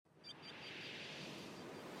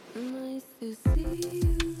to see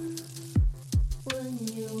you when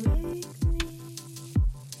you wake me.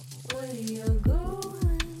 Where you're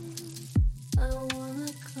going, I wanna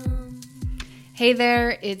come. Hey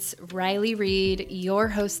there, it's Riley Reed, your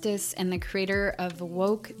hostess and the creator of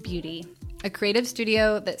Woke Beauty, a creative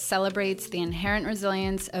studio that celebrates the inherent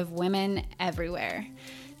resilience of women everywhere.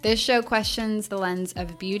 This show questions the lens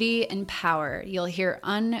of beauty and power. You'll hear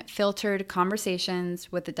unfiltered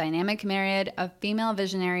conversations with the dynamic myriad of female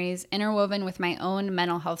visionaries interwoven with my own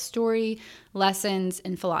mental health story, lessons,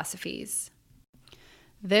 and philosophies.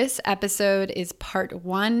 This episode is part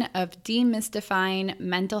 1 of Demystifying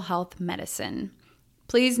Mental Health Medicine.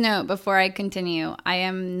 Please note before I continue, I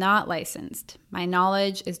am not licensed. My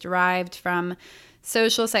knowledge is derived from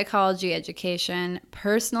social psychology education,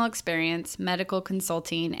 personal experience, medical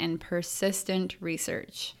consulting, and persistent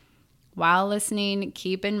research. While listening,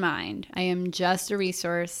 keep in mind, I am just a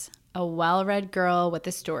resource, a well-read girl with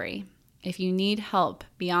a story. If you need help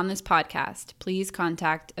beyond this podcast, please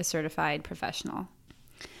contact a certified professional.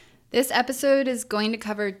 This episode is going to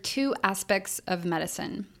cover 2 aspects of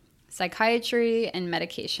medicine, psychiatry and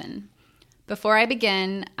medication. Before I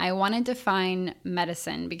begin, I want to define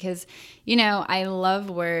medicine because, I love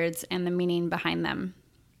words and the meaning behind them.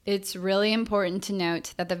 It's really important to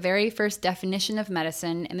note that the very first definition of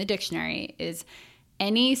medicine in the dictionary is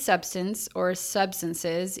any substance or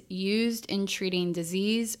substances used in treating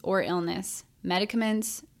disease or illness,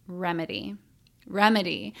 medicaments, remedy.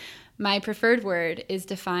 Remedy, my preferred word, is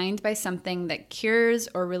defined by something that cures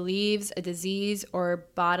or relieves a disease or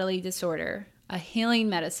bodily disorder, a healing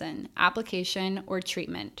medicine, application, or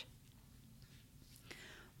treatment.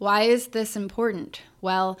 Why is this important?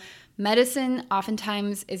 Well, medicine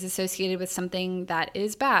oftentimes is associated with something that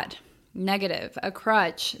is bad, negative, a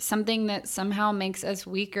crutch, something that somehow makes us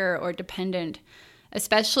weaker or dependent,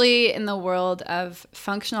 especially in the world of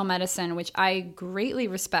functional medicine, which I greatly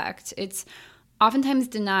respect. It's oftentimes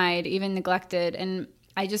denied, even neglected, and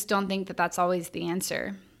I just don't think that that's always the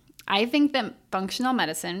answer. I think that functional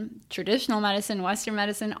medicine, traditional medicine, Western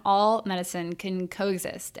medicine, all medicine can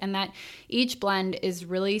coexist, and that each blend is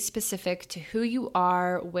really specific to who you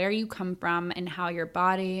are, where you come from, and how your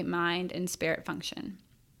body, mind, and spirit function.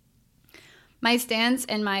 My stance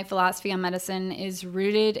and my philosophy on medicine is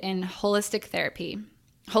rooted in holistic therapy.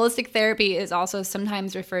 Holistic therapy is also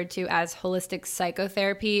sometimes referred to as holistic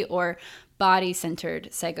psychotherapy or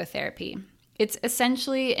body-centered psychotherapy. It's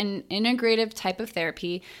essentially an integrative type of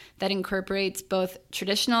therapy that incorporates both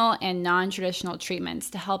traditional and non-traditional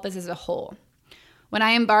treatments to help us as a whole. When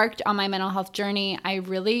I embarked on my mental health journey, I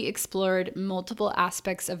really explored multiple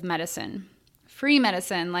aspects of medicine. Free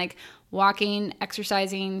medicine, like walking,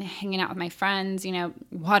 exercising, hanging out with my friends,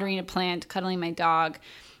 watering a plant, cuddling my dog,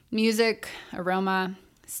 music, aroma,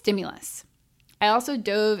 stimulus. I also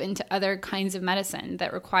dove into other kinds of medicine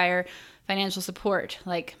that require financial support,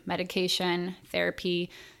 like medication, therapy,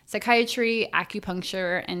 psychiatry,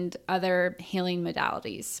 acupuncture, and other healing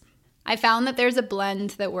modalities. I found that there's a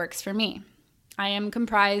blend that works for me. I am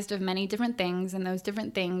comprised of many different things, and those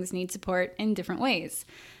different things need support in different ways.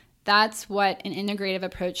 That's what an integrative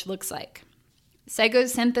approach looks like.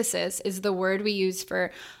 Psychosynthesis is the word we use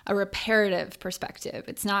for a reparative perspective.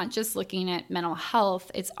 It's not just looking at mental health,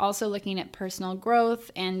 it's also looking at personal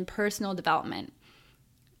growth and personal development.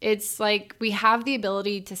 It's like we have the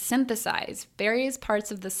ability to synthesize various parts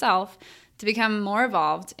of the self to become more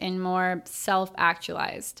evolved and more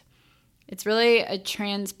self-actualized. It's really a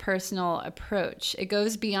transpersonal approach. It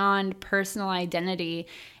goes beyond personal identity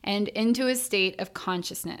and into a state of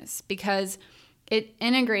consciousness because it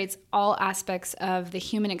integrates all aspects of the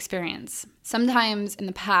human experience. Sometimes in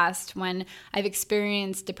the past, when I've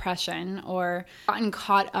experienced depression or gotten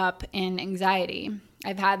caught up in anxiety,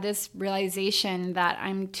 I've had this realization that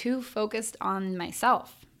I'm too focused on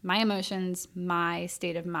myself, my emotions, my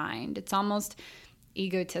state of mind. It's almost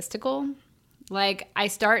egotistical. Like I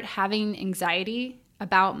start having anxiety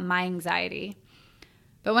about my anxiety.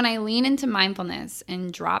 But when I lean into mindfulness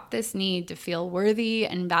and drop this need to feel worthy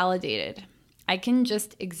and validated, I can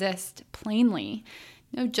just exist plainly.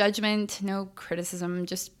 No judgment, no criticism,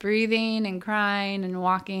 just breathing and crying and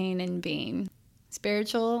walking and being.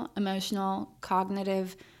 Spiritual, emotional,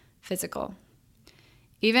 cognitive, physical.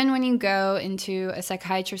 Even when you go into a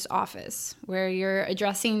psychiatrist's office where you're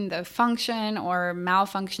addressing the function or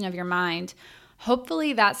malfunction of your mind,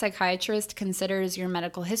 hopefully that psychiatrist considers your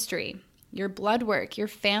medical history, your blood work, your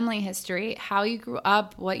family history, how you grew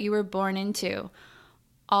up, what you were born into.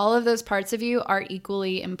 All of those parts of you are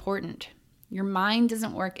equally important. Your mind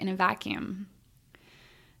doesn't work in a vacuum.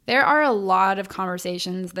 There are a lot of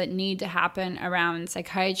conversations that need to happen around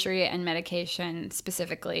psychiatry and medication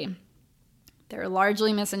specifically. They're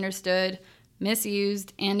largely misunderstood,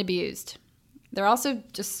 misused, and abused. They're also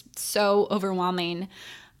just so overwhelming.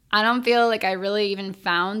 I don't feel like I really even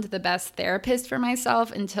found the best therapist for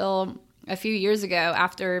myself until a few years ago,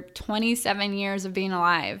 after 27 years of being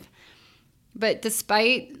alive. But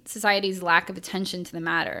despite society's lack of attention to the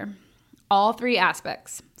matter, all three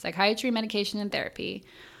aspects, psychiatry, medication, and therapy,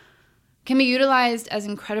 can be utilized as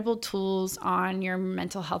incredible tools on your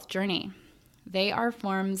mental health journey. They are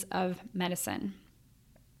forms of medicine.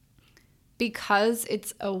 Because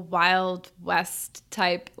it's a Wild West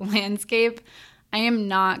type landscape, I am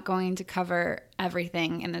not going to cover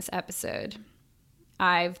everything in this episode.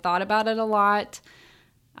 I've thought about it a lot,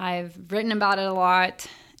 I've written about it a lot,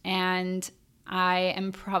 and I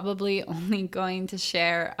am probably only going to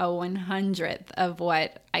share a 100th of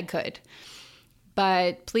what I could.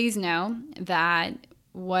 But please know that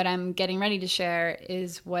what I'm getting ready to share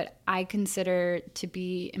is what I consider to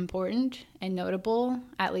be important and notable,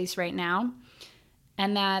 at least right now,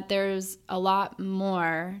 and that there's a lot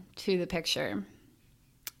more to the picture.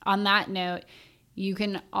 On that note, you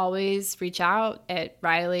can always reach out at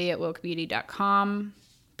Riley@wokebeauty.com.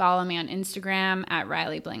 Follow me on Instagram at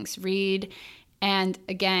RileyBlanksRead. And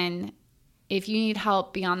again, if you need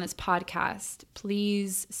help beyond this podcast,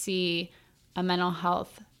 please see a mental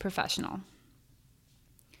health professional.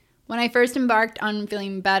 When I first embarked on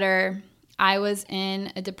feeling better, I was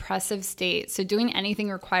in a depressive state, so doing anything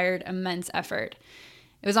required immense effort.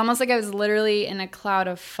 It was almost like I was literally in a cloud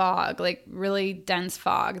of fog, like really dense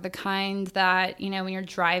fog, the kind that, when you're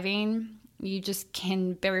driving, you just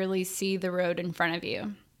can barely see the road in front of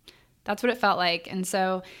you. That's what it felt like. And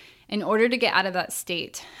so in order to get out of that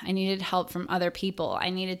state, I needed help from other people. I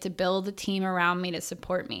needed to build a team around me to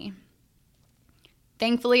support me.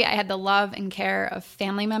 Thankfully, I had the love and care of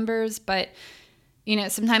family members, but,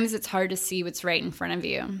 sometimes it's hard to see what's right in front of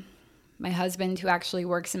you. My husband, who actually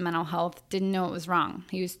works in mental health, didn't know what was wrong.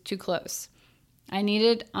 He was too close. I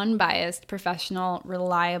needed unbiased, professional,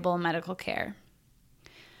 reliable medical care.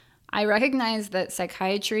 I recognize that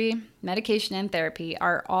psychiatry, medication, and therapy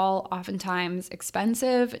are all oftentimes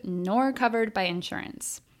expensive nor covered by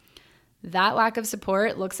insurance. That lack of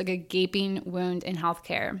support looks like a gaping wound in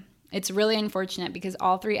healthcare. It's really unfortunate because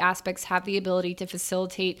all three aspects have the ability to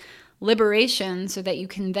facilitate liberation so that you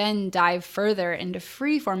can then dive further into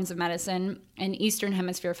free forms of medicine and Eastern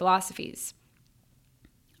Hemisphere philosophies.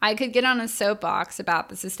 I could get on a soapbox about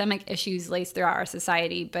the systemic issues laced throughout our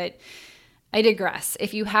society, but I digress.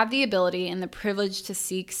 If you have the ability and the privilege to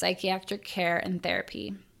seek psychiatric care and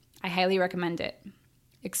therapy, I highly recommend it.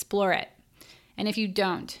 Explore it. And if you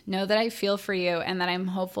don't, know that I feel for you and that I'm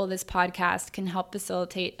hopeful this podcast can help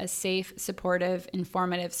facilitate a safe, supportive,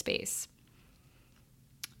 informative space.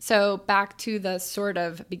 So back to the sort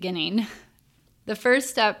of beginning. The first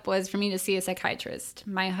step was for me to see a psychiatrist.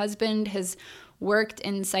 My husband has worked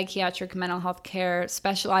in psychiatric mental health care,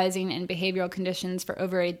 specializing in behavioral conditions for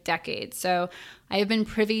over a decade. So I have been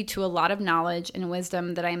privy to a lot of knowledge and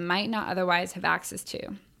wisdom that I might not otherwise have access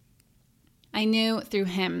to. I knew through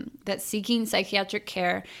him that seeking psychiatric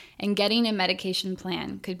care and getting a medication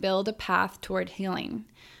plan could build a path toward healing.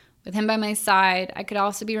 With him by my side, I could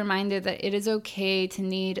also be reminded that it is okay to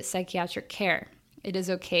need psychiatric care. It is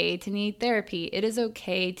okay to need therapy. It is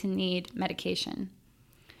okay to need medication.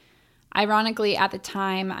 Ironically, at the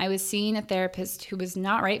time, I was seeing a therapist who was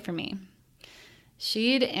not right for me.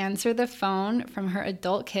 She'd answer the phone from her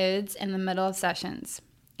adult kids in the middle of sessions,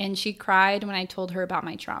 and she cried when I told her about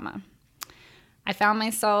my trauma. I found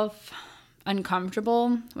myself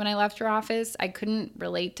uncomfortable when I left her office. I couldn't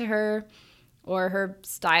relate to her or her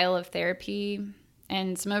style of therapy,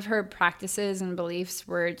 and some of her practices and beliefs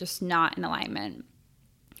were just not in alignment.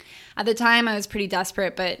 At the time, I was pretty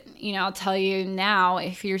desperate, but I'll tell you now,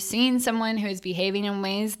 if you're seeing someone who is behaving in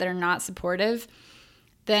ways that are not supportive,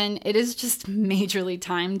 then it is just majorly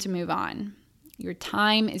time to move on. Your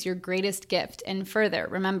time is your greatest gift, and further,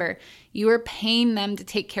 remember, you are paying them to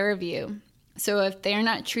take care of you. So if they're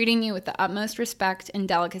not treating you with the utmost respect and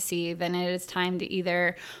delicacy, then it is time to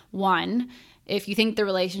either, one, if you think the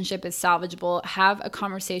relationship is salvageable, have a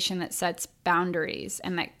conversation that sets boundaries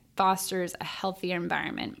and that fosters a healthier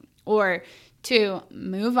environment. Or two,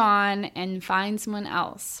 move on and find someone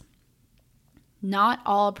else. Not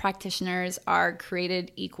all practitioners are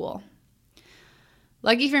created equal.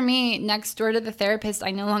 Lucky for me, next door to the therapist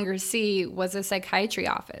I no longer see was a psychiatry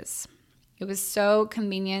office. It was so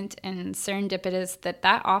convenient and serendipitous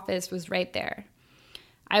that office was right there.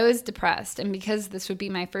 I was depressed, and because this would be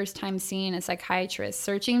my first time seeing a psychiatrist,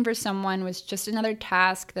 searching for someone was just another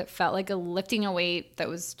task that felt like lifting a weight that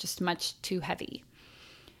was just much too heavy.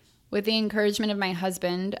 With the encouragement of my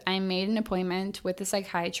husband, I made an appointment with a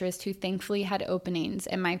psychiatrist who thankfully had openings,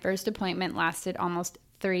 and my first appointment lasted almost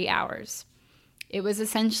 3 hours. It was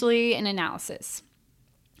essentially an analysis,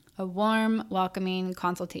 a warm, welcoming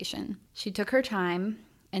consultation. She took her time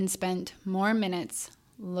and spent more minutes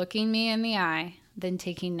looking me in the eye than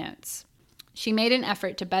taking notes. She made an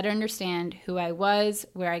effort to better understand who I was,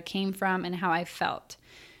 where I came from, and how I felt.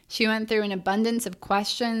 She went through an abundance of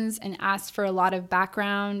questions and asked for a lot of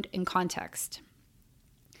background and context.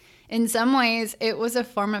 In some ways, it was a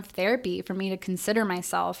form of therapy for me to consider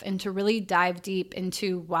myself and to really dive deep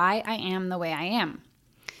into why I am the way I am.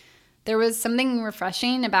 There was something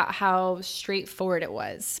refreshing about how straightforward it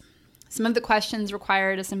was. Some of the questions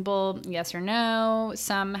required a simple yes or no.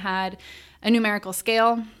 Some had a numerical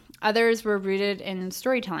scale. Others were rooted in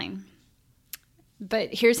storytelling.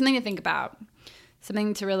 But here's something to think about,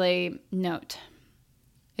 something to really note.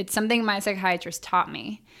 It's something my psychiatrist taught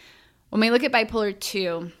me. When we look at bipolar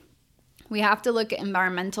 2, we have to look at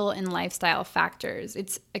environmental and lifestyle factors.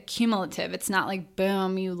 It's accumulative. It's not like,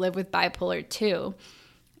 boom, you live with bipolar 2.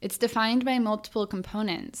 It's defined by multiple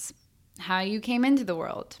components. How you came into the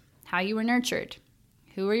world, how you were nurtured,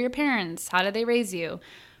 who were your parents, how did they raise you,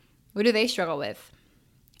 what do they struggle with,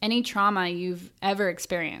 any trauma you've ever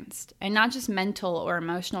experienced, and not just mental or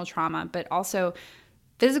emotional trauma, but also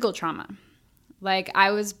physical trauma. Like, I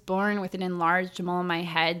was born with an enlarged mole in my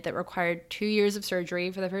head that required 2 years of surgery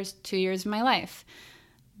for the first 2 years of my life.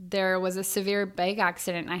 There was a severe bike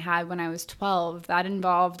accident I had when I was 12 that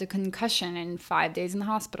involved a concussion and 5 days in the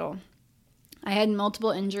hospital. I had multiple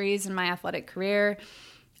injuries in my athletic career.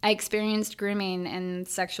 I experienced grooming and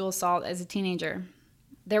sexual assault as a teenager.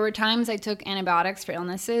 There were times I took antibiotics for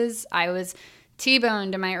illnesses. I was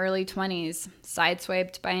T-boned in my early 20s,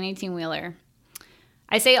 sideswiped by an 18-wheeler.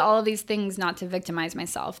 I say all of these things not to victimize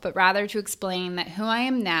myself, but rather to explain that who I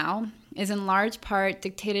am now is in large part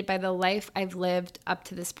dictated by the life I've lived up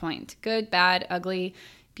to this point. Good, bad, ugly,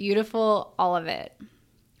 beautiful, all of it.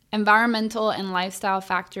 Environmental and lifestyle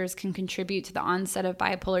factors can contribute to the onset of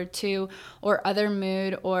bipolar 2 or other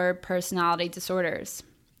mood or personality disorders.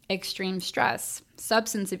 Extreme stress,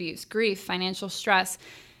 substance abuse, grief, financial stress.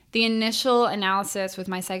 The initial analysis with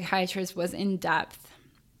my psychiatrist was in depth.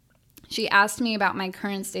 She asked me about my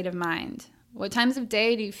current state of mind. What times of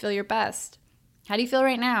day do you feel your best? How do you feel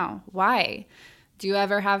right now? Why? Do you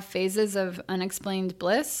ever have phases of unexplained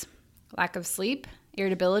bliss, lack of sleep,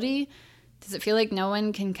 irritability? Does it feel like no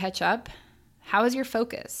one can catch up? How is your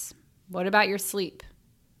focus? What about your sleep?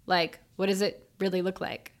 Like, what does it really look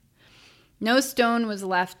like? No stone was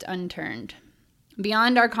left unturned.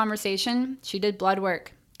 Beyond our conversation, she did blood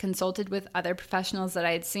work, consulted with other professionals that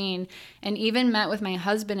I had seen, and even met with my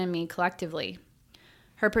husband and me collectively.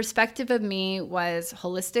 Her perspective of me was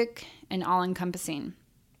holistic and all-encompassing.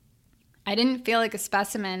 I didn't feel like a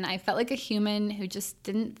specimen. I felt like a human who just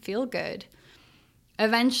didn't feel good.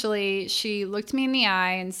 Eventually, she looked me in the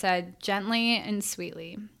eye and said gently and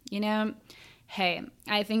sweetly, hey,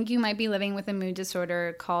 I think you might be living with a mood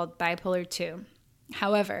disorder called bipolar 2.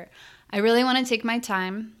 However, I really want to take my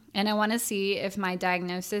time and I want to see if my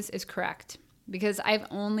diagnosis is correct because I've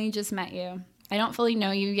only just met you. I don't fully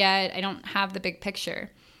know you yet. I don't have the big picture.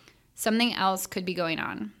 Something else could be going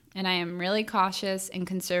on, and I am really cautious and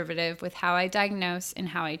conservative with how I diagnose and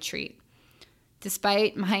how I treat.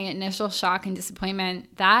 Despite my initial shock and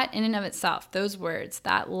disappointment, that in and of itself, those words,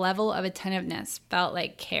 that level of attentiveness felt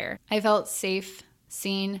like care. I felt safe,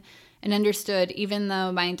 seen, and understood even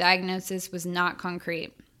though my diagnosis was not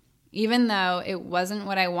concrete, even though it wasn't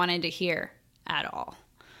what I wanted to hear at all.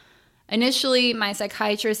 Initially, my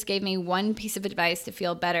psychiatrist gave me one piece of advice to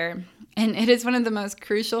feel better, and it is one of the most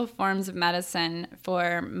crucial forms of medicine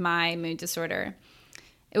for my mood disorder.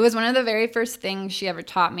 It was one of the very first things she ever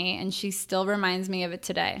taught me, and she still reminds me of it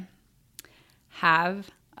today. Have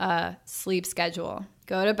a sleep schedule.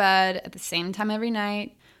 Go to bed at the same time every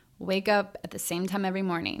night. Wake up at the same time every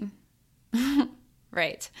morning.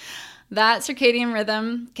 Right. That circadian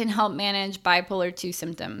rhythm can help manage bipolar 2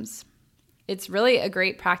 symptoms. It's really a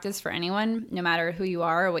great practice for anyone, no matter who you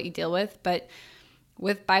are or what you deal with. But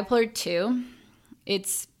with bipolar 2,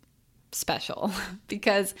 it's special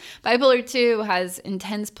because bipolar 2 has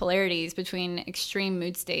intense polarities between extreme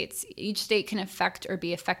mood states. Each state can affect or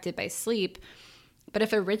be affected by sleep. But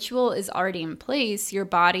if a ritual is already in place, your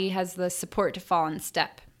body has the support to fall in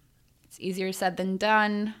step. It's easier said than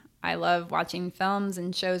done. I love watching films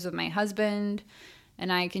and shows with my husband,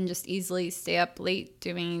 and I can just easily stay up late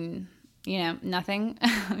doing, nothing.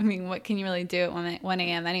 I mean, what can you really do at 1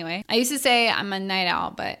 a.m. anyway? I used to say I'm a night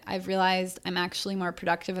owl, but I've realized I'm actually more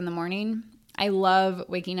productive in the morning. I love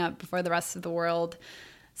waking up before the rest of the world.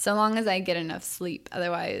 so long as I get enough sleep.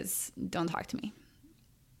 Otherwise, don't talk to me.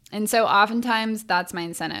 And so oftentimes that's my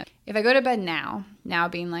incentive. If I go to bed now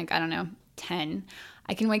being like, I don't know, 10,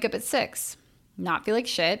 I can wake up at 6, not feel like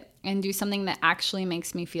shit, and do something that actually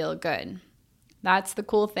makes me feel good. That's the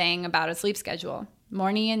cool thing about a sleep schedule.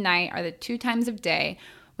 Morning and night are the 2 times of day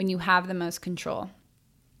when you have the most control.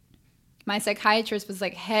 My psychiatrist was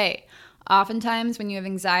like, hey, oftentimes when you have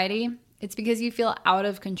anxiety, it's because you feel out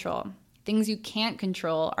of control. Things you can't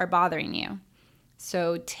control are bothering you.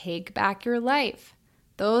 So take back your life.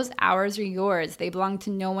 Those hours are yours. They belong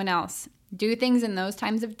to no one else. Do things in those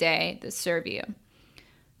times of day that serve you.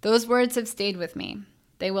 Those words have stayed with me.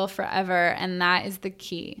 They will forever, and that is the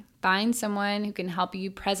key. Find someone who can help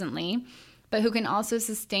you presently, but who can also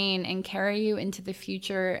sustain and carry you into the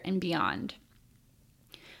future and beyond.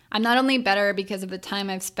 I'm not only better because of the time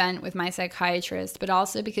I've spent with my psychiatrist, but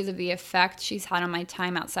also because of the effect she's had on my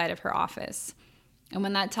time outside of her office. And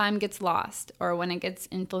when that time gets lost, or when it gets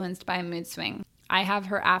influenced by a mood swing, I have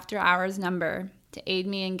her after hours number to aid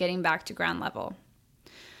me in getting back to ground level.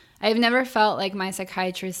 I have never felt like my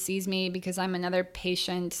psychiatrist sees me because I'm another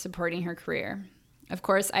patient supporting her career. Of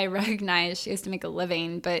course, I recognize she has to make a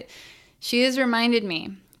living, but she has reminded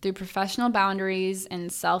me through professional boundaries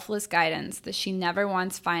and selfless guidance that she never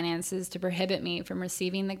wants finances to prohibit me from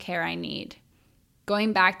receiving the care I need.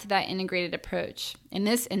 Going back to that integrated approach, in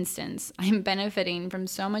this instance, I am benefiting from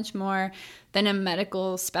so much more than a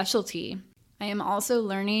medical specialty. I am also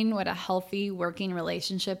learning what a healthy working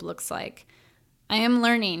relationship looks like. I am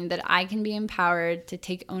learning that I can be empowered to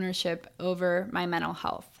take ownership over my mental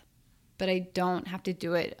health, but I don't have to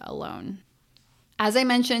do it alone. As I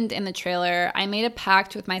mentioned in the trailer, I made a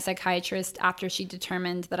pact with my psychiatrist after she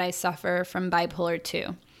determined that I suffer from bipolar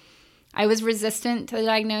 2. I was resistant to the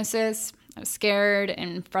diagnosis. I was scared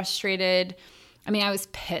and frustrated. I was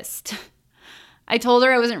pissed. I told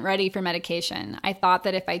her I wasn't ready for medication. I thought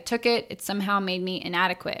that if I took it, it somehow made me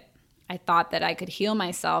inadequate. I thought that I could heal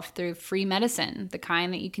myself through free medicine, the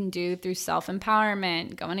kind that you can do through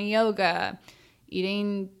self-empowerment, going to yoga,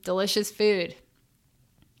 eating delicious food.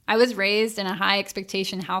 I was raised in a high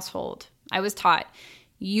expectation household. I was taught,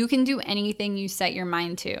 you can do anything you set your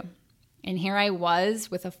mind to. And here I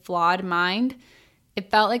was with a flawed mind.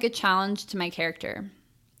 It felt like a challenge to my character.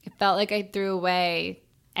 It felt like I threw away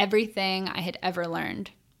everything I had ever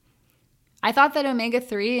learned. I thought that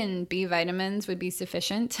omega-3 and B vitamins would be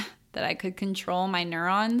sufficient, that I could control my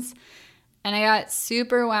neurons, and I got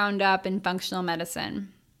super wound up in functional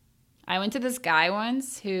medicine. I went to this guy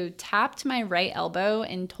once who tapped my right elbow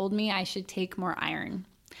and told me I should take more iron.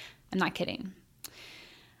 I'm not kidding.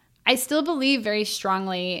 I still believe very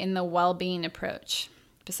strongly in the well-being approach,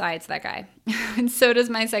 besides that guy. And so does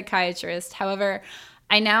my psychiatrist. However,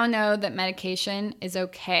 I now know that medication is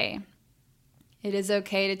okay. It is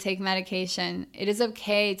okay to take medication. It is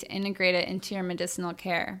okay to integrate it into your medicinal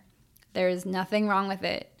care. There is nothing wrong with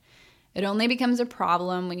it. It only becomes a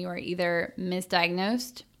problem when you are either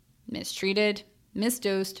misdiagnosed, mistreated,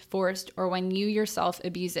 misdosed, forced, or when you yourself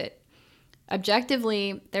abuse it.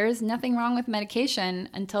 Objectively, there is nothing wrong with medication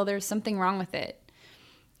until there's something wrong with it.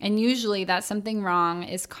 And usually that something wrong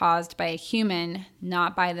is caused by a human,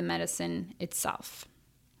 not by the medicine itself.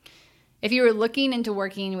 If you are looking into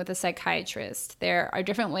working with a psychiatrist, there are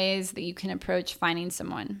different ways that you can approach finding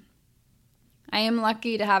someone. I am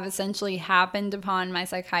lucky to have essentially happened upon my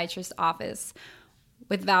psychiatrist's office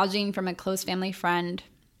with vouching from a close family friend.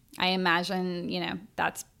 I imagine,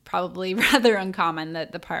 that's probably rather uncommon,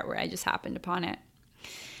 the part where I just happened upon it.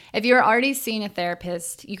 If you're already seeing a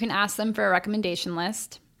therapist, you can ask them for a recommendation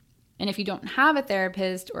list. And if you don't have a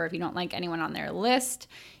therapist, or if you don't like anyone on their list,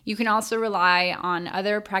 you can also rely on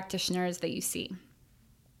other practitioners that you see.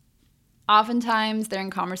 Oftentimes, they're in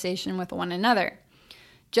conversation with one another.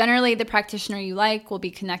 Generally, the practitioner you like will be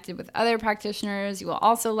connected with other practitioners you will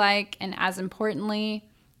also like, and as importantly,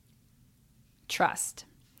 trust.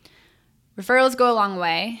 Referrals go a long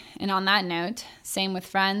way, and on that note, same with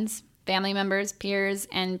friends, family members, peers,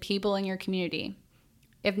 and people in your community.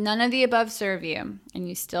 If none of the above serve you, and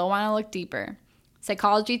you still want to look deeper,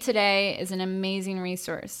 Psychology Today is an amazing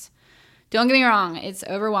resource. Don't get me wrong, it's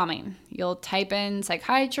overwhelming. You'll type in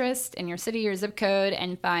psychiatrist in your city or zip code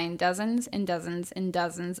and find dozens and dozens and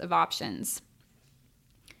dozens of options.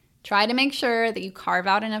 Try to make sure that you carve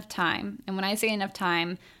out enough time, and when I say enough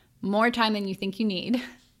time, more time than you think you need,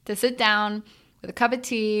 to sit down with a cup of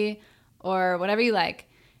tea or whatever you like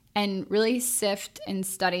and really sift and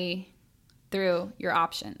study through your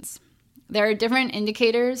options. There are different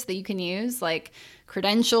indicators that you can use, like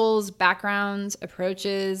credentials, backgrounds,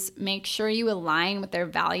 approaches. Make sure you align with their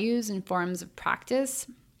values and forms of practice.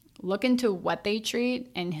 Look into what they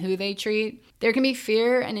treat and who they treat. There can be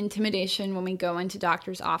fear and intimidation when we go into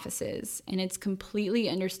doctors' offices, and it's completely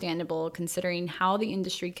understandable considering how the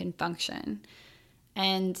industry can function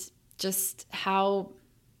and just how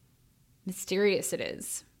mysterious it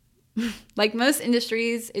is. Like most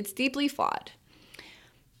industries, it's deeply flawed.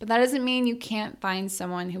 But that doesn't mean you can't find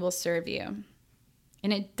someone who will serve you.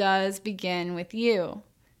 And it does begin with you.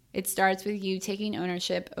 It starts with you taking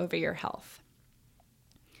ownership over your health.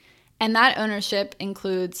 And that ownership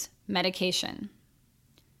includes medication.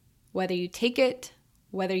 Whether you take it,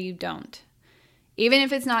 whether you don't. Even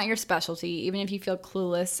if it's not your specialty, even if you feel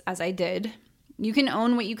clueless, as I did, you can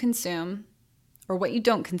own what you consume or what you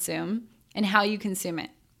don't consume and how you consume it.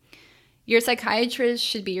 Your psychiatrist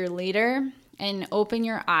should be your leader and open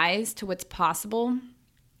your eyes to what's possible.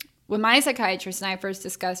 When my psychiatrist and I first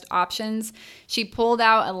discussed options, she pulled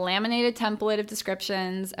out a laminated template of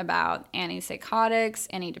descriptions about antipsychotics,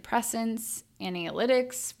 antidepressants,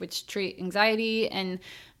 anxiolytics, which treat anxiety, and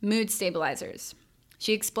mood stabilizers.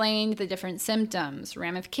 She explained the different symptoms,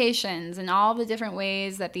 ramifications, and all the different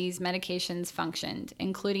ways that these medications functioned,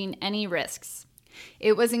 including any risks.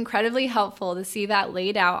 It was incredibly helpful to see that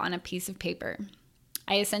laid out on a piece of paper.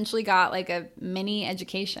 I essentially got like a mini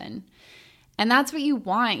education. And that's what you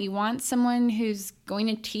want. You want someone who's going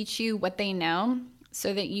to teach you what they know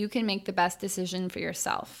so that you can make the best decision for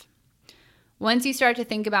yourself. Once you start to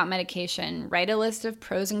think about medication, write a list of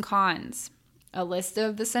pros and cons, a list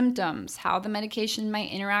of the symptoms, how the medication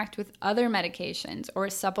might interact with other medications or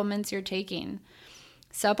supplements you're taking.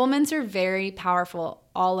 Supplements are very powerful,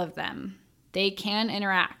 all of them. They can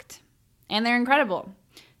interact, and they're incredible.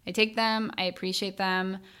 I take them, I appreciate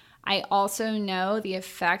them. I also know the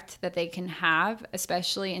effect that they can have,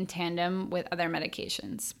 especially in tandem with other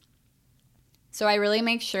medications. So I really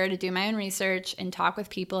make sure to do my own research and talk with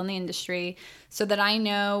people in the industry so that I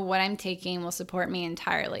know what I'm taking will support me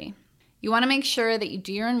entirely. You want to make sure that you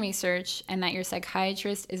do your own research and that your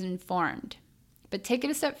psychiatrist is informed. But take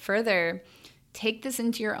it a step further. Take this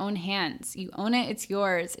into your own hands. You own it, it's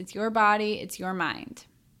yours. It's your body, it's your mind.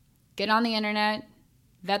 Get on the internet,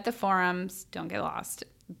 vet the forums, don't get lost,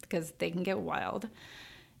 because they can get wild.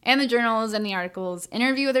 And the journals and the articles.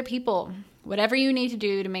 Interview other people. Whatever you need to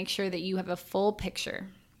do to make sure that you have a full picture.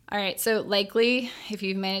 All right, so likely, if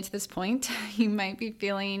you've made it to this point, you might be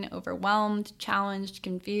feeling overwhelmed, challenged,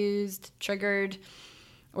 confused, triggered,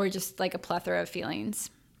 or just like a plethora of feelings.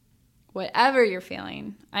 Whatever you're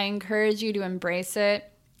feeling, I encourage you to embrace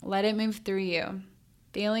it. Let it move through you.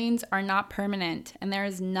 Feelings are not permanent, and there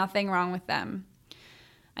is nothing wrong with them.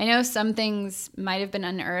 I know some things might have been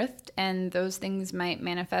unearthed, and those things might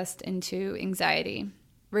manifest into anxiety.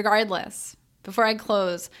 Regardless, before I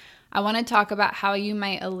close, I want to talk about how you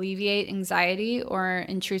might alleviate anxiety or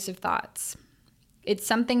intrusive thoughts. It's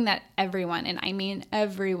something that everyone, and I mean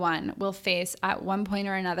everyone, will face at one point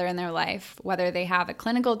or another in their life, whether they have a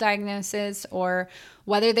clinical diagnosis or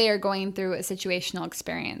whether they are going through a situational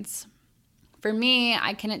experience. For me,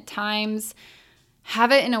 I can at times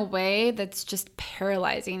have it in a way that's just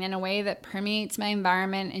paralyzing, in a way that permeates my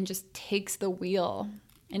environment and just takes the wheel.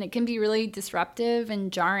 And it can be really disruptive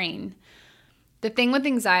and jarring. The thing with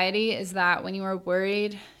anxiety is that when you are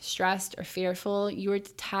worried, stressed, or fearful, you are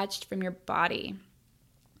detached from your body.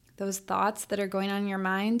 Those thoughts that are going on in your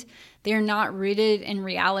mind, they are not rooted in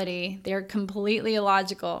reality. They are completely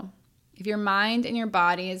illogical. If your mind and your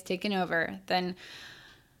body is taken over, then,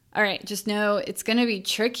 all right, just know it's going to be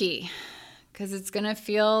tricky, because it's going to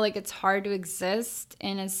feel like it's hard to exist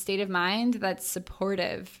in a state of mind that's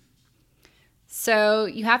supportive. So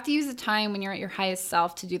you have to use the time when you're at your highest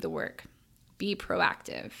self to do the work. Be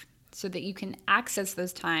proactive so that you can access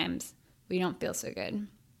those times when you don't feel so good.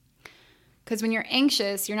 Because when you're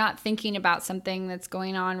anxious, you're not thinking about something that's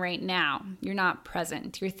going on right now. You're not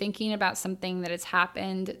present. You're thinking about something that has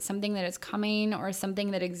happened, something that is coming, or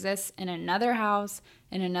something that exists in another house,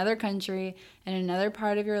 in another country, in another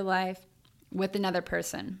part of your life, with another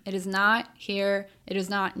person. It is not here. It is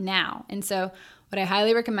not now. And so what I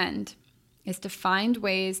highly recommend is to find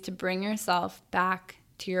ways to bring yourself back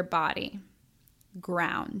to your body.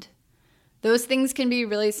 Ground. Those things can be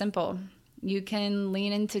really simple. You can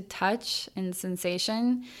lean into touch and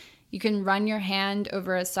sensation. You can run your hand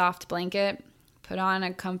over a soft blanket, put on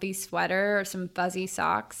a comfy sweater or some fuzzy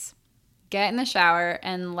socks. Get in the shower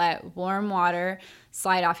and let warm water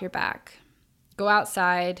slide off your back. Go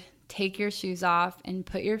outside, take your shoes off, and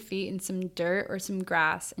put your feet in some dirt or some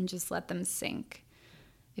grass and just let them sink.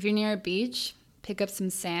 If you're near a beach, pick up some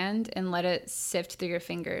sand and let it sift through your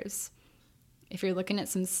fingers. If you're looking at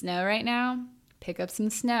some snow right now, pick up some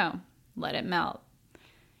snow. Let it melt.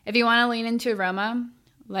 If you want to lean into aroma,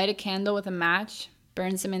 Light a candle with a match,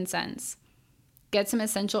 burn some incense. Get some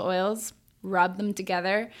essential oils, rub them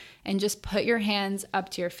together, and just put your hands up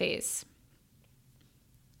to your face.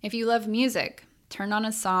 If you love music, turn on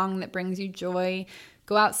a song that brings you joy,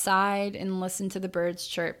 go outside and listen to the birds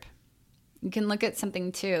chirp. You can look at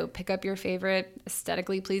something too. Pick up your favorite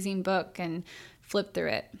aesthetically pleasing book and flip through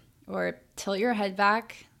it. Or tilt your head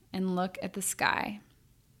back and look at the sky.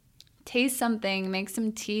 Taste something, make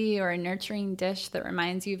some tea or a nurturing dish that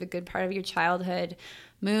reminds you of a good part of your childhood.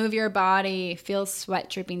 Move your body, feel sweat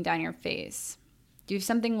dripping down your face. Do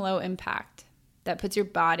something low impact that puts your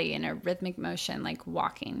body in a rhythmic motion like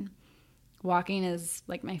walking. Walking is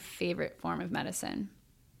like my favorite form of medicine.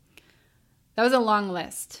 That was a long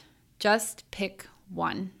list. Just pick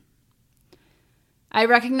one. I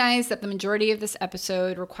recognize that the majority of this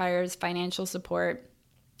episode requires financial support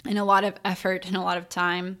and a lot of effort and a lot of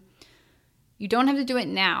time. You don't have to do it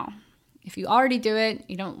now. If you already do it,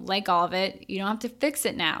 you don't like all of it, you don't have to fix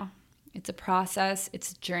it now. It's a process,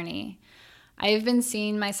 it's a journey. I have been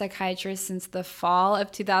seeing my psychiatrist since the fall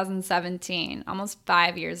of 2017, almost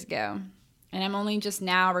 5 years ago, and I'm only just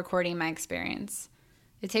now recording my experience.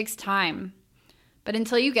 It takes time. But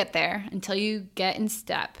until you get there, until you get in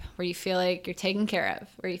step where you feel like you're taken care of,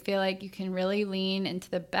 where you feel like you can really lean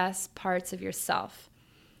into the best parts of yourself,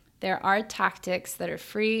 there are tactics that are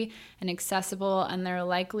free and accessible, and they're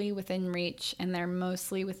likely within reach, and they're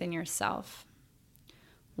mostly within yourself.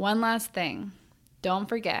 One last thing, don't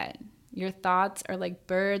forget, your thoughts are like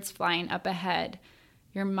birds flying up ahead.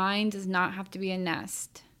 Your mind does not have to be a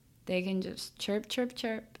nest. They can just chirp, chirp,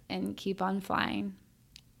 chirp, and keep on flying.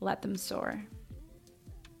 Let them soar.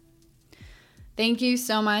 Thank you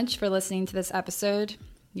so much for listening to this episode.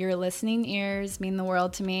 Your listening ears mean the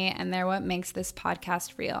world to me, and they're what makes this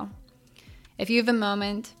podcast real. If you have a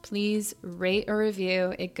moment, please rate or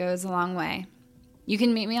review. It goes a long way. You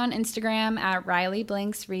can meet me on Instagram at Riley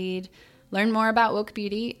Blanks Reed. Learn more about Woke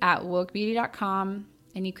Beauty at wokebeauty.com,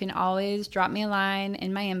 and you can always drop me a line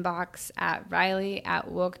in my inbox at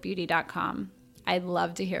riley@wokebeauty.com. I'd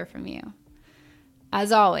love to hear from you.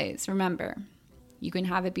 As always, remember, you can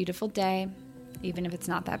have a beautiful day, even if it's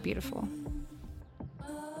not that beautiful.